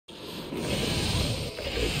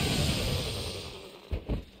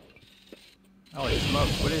Holy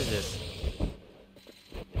smokes, what is this? I'm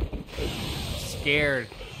scared.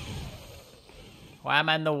 Why am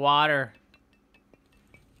I in the water?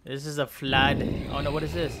 This is a flood. Oh no, what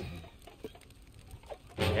is this?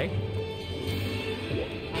 Okay.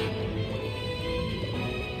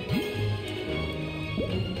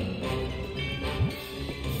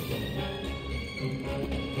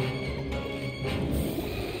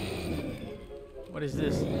 What is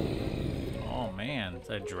this? Oh man, is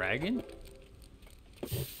that a dragon?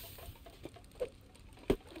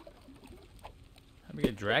 How do we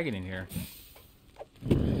get a dragon in here?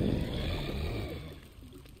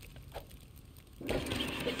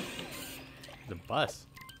 The bus.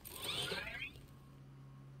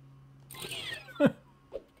 Let's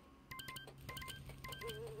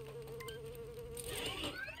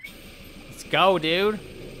go, dude.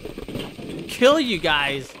 Kill you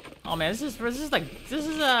guys. Oh man, this is from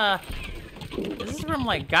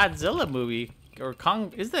like Godzilla movie or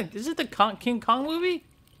Kong. Is it the King Kong movie?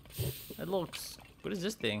 That looks. What is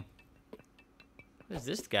this thing? What is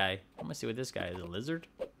this guy? I'm gonna see what this guy is. A lizard?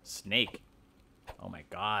 Snake. Oh my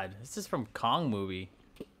god. This is from Kong movie.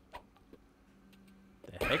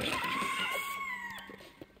 The heck?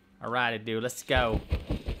 Alright, dude. Let's go.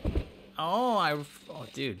 Oh,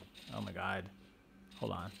 dude. Oh my god.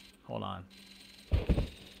 Hold on. Hold on.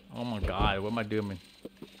 Oh my god. What am I doing?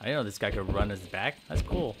 I didn't know this guy could run his back. That's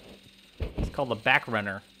cool. It's called the back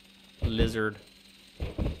runner. Lizard.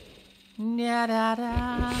 That's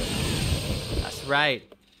right.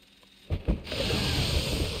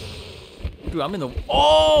 Dude, I'm in the...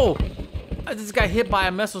 Oh! I just got hit by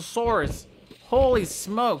a Mosasaurus. Holy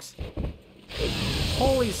smokes.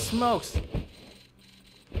 Holy smokes.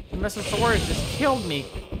 The Mosasaurus just killed me.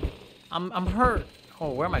 I'm hurt.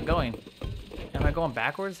 Oh, where am I going? Am I going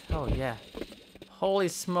backwards? Oh, yeah. Holy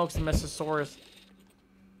smokes, the Mosasaurus.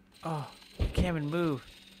 Oh, I can't even move.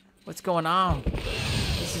 What's going on?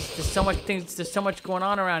 There's so much things. There's so much going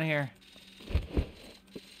on around here.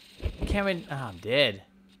 I can't even... Oh, I'm dead.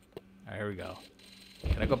 All right, here we go.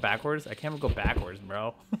 Can I go backwards? I can't even go backwards,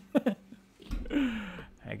 bro.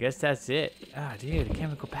 I guess that's it. Ah, dude, I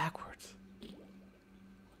can't even go backwards.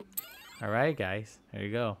 All right, guys. There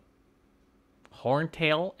you go.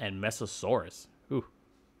 Horntail and Mosasaurus. Ooh,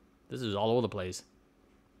 this is all over the place.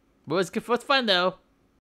 But it's fun though.